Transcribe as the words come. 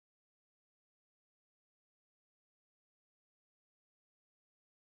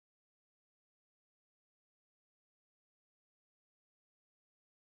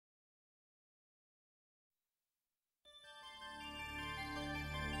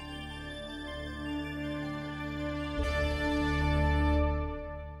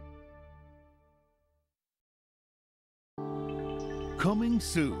Coming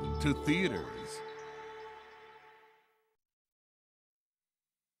soon to theaters.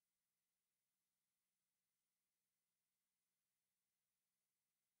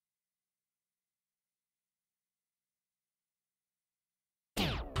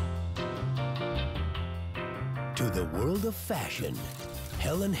 To the world of fashion,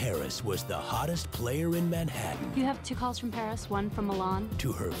 Helen Harris was the hottest player in Manhattan. You have 2 calls from Paris, 1 from Milan.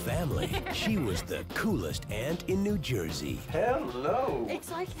 To her family, she was the coolest aunt in New Jersey. Hello! It's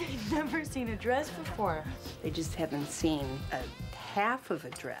like they've never seen a dress before. They just haven't seen a half of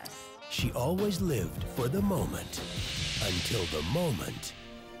a dress. She always lived for the moment. Until the moment,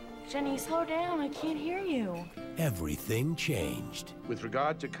 Jenny, slow down. I can't hear you. everything changed. With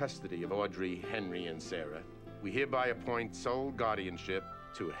regard to custody of Audrey, Henry, and Sarah, we hereby appoint sole guardianship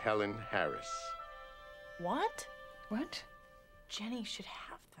to Helen Harris. What? What? Jenny should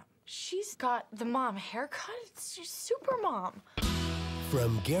have them. She's got the mom haircut. She's super mom.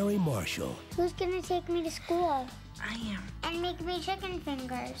 From Gary Marshall Who's gonna take me to school? I am. And make me chicken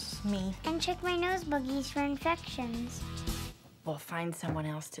fingers. Me. And check my nose boogies for infections. We'll find someone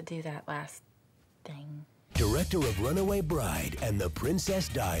else to do that last thing. director of Runaway Bride and The Princess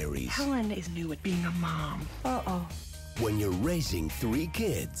Diaries. Helen is new at being a mom. Uh-oh. When you're raising 3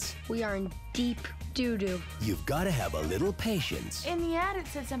 kids, We are in deep doo-doo. you've got to have a little patience. In the ad, it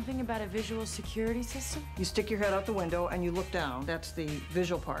said something about a visual security system. You stick your head out the window and you look down. That's the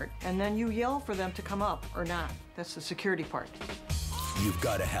visual part. And then you yell for them to come up or not. That's the security part. You've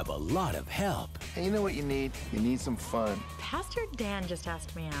got to have a lot of help. Hey, you know what you need? You need some fun. Pastor Dan just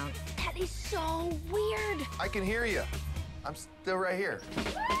asked me out. That is so weird. I can hear you. I'm still right here.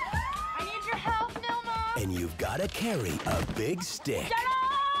 I need your help, Nilma. And you've got to carry a big stick.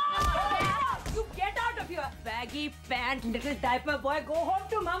 You get out of here, baggy pant, little diaper boy. Go home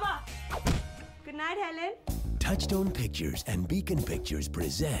to mama. Good night, Helen. Touchstone Pictures and Beacon Pictures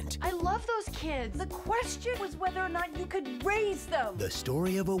present I love those kids. The question was whether or not you could raise them. the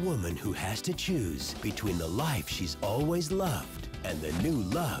story of a woman who has to choose between the life she's always loved and the new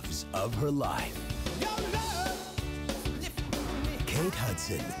loves of her life. Kate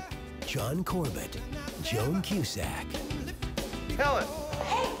Hudson, John Corbett, Joan Cusack. Helen!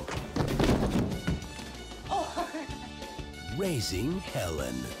 Raising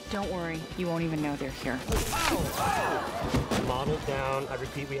Helen. Don't worry, you won't even know they're here. Model down. I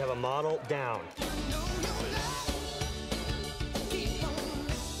repeat, we have a model down.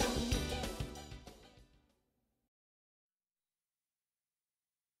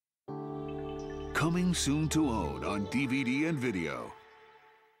 Coming soon to own on DVD and video.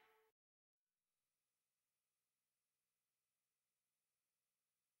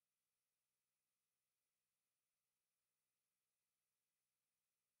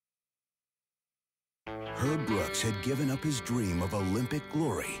 Herb Brooks had given up his dream of Olympic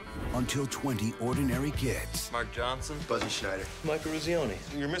glory until 20 ordinary kids. Mark Johnson. Buzzy Schneider. Michael Ruzioni.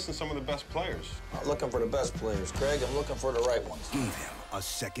 You're missing some of the best players. Not looking for the best players, Craig. I'm looking for the right ones. Gave him a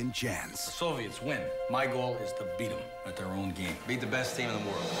second chance. The Soviets win. My goal is to beat them at their own game. Beat the best team in the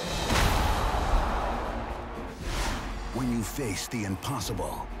world. When you face the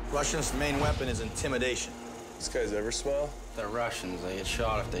impossible. Russians' main weapon is intimidation. These guys ever smile? They're Russians. They get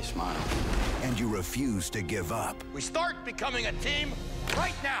shot if they smile. And you refuse to give up. We start becoming a team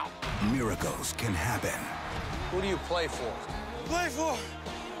right now. Miracles can happen. Who do you play for? Play for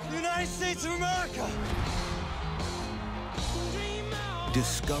the United States of America.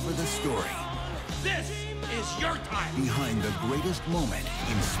 Discover the story This is your time. behind the greatest moment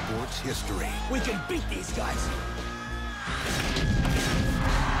in sports history. We can beat these guys.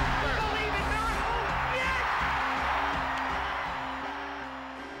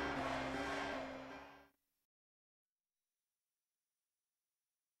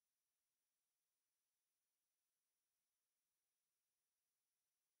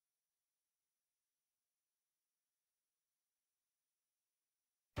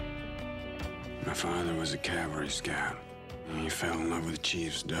 My father was a cavalry scout. He fell in love with the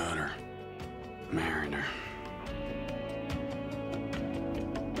chief's daughter. Married her.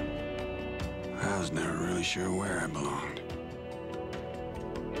 I was never really sure where I belonged.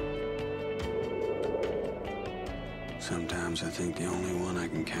 Sometimes I think the only one I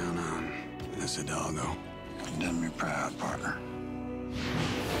can count on is Hidalgo. You've done me proud, partner.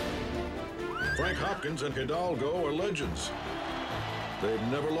 Frank Hopkins and Hidalgo are legends. They've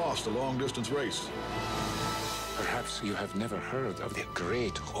never lost a long-distance race. Perhaps you have never heard of the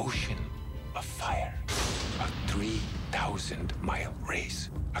great ocean of fire. A 3,000-mile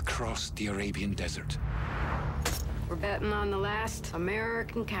race across the Arabian desert. We're betting on the last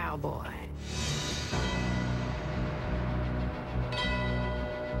American cowboy.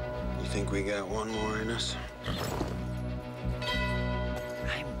 think we got one more in us?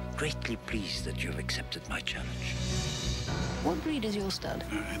 I'm greatly pleased that you've accepted my challenge. What breed is your stud?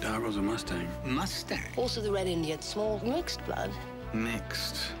 Hidalgo's a Mustang. Mustang. Also the Red Indian, small mixed blood.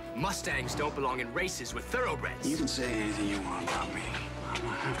 Mixed. Mustangs don't belong in races with thoroughbreds. You can say anything you want about me. I'm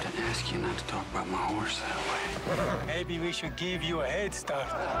gonna have to ask you not to talk about my horse that way. Maybe we should give you a head start.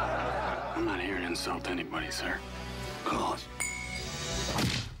 I'm not here to insult anybody, sir. Call it.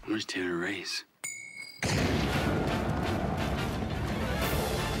 I'm just here to race.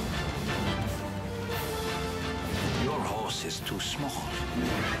 Your horse is too small.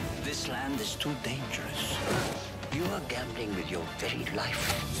 This land is too dangerous. You are gambling with your very life.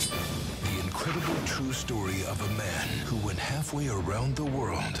 The incredible true story of a man who went halfway around the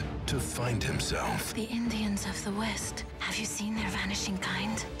world to find himself. The Indians of the West. Have you seen their vanishing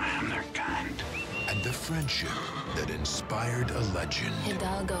kind? I am their kind. And the friendship that inspired a legend.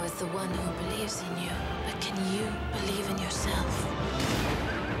 Hidalgo is the one who believes in you. But can you believe in yourself?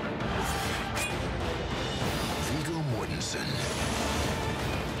 Viggo Mortensen.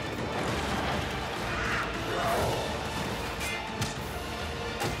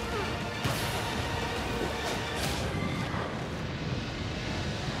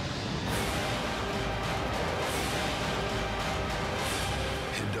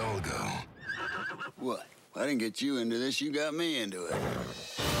 Hidalgo. What? I didn't get you into this, you got me into it.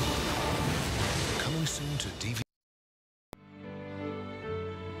 Coming soon to DVD.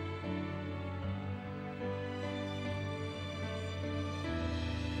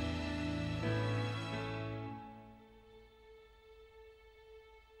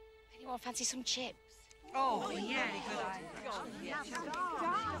 Anyone fancy some chips? Oh, yeah, good idea.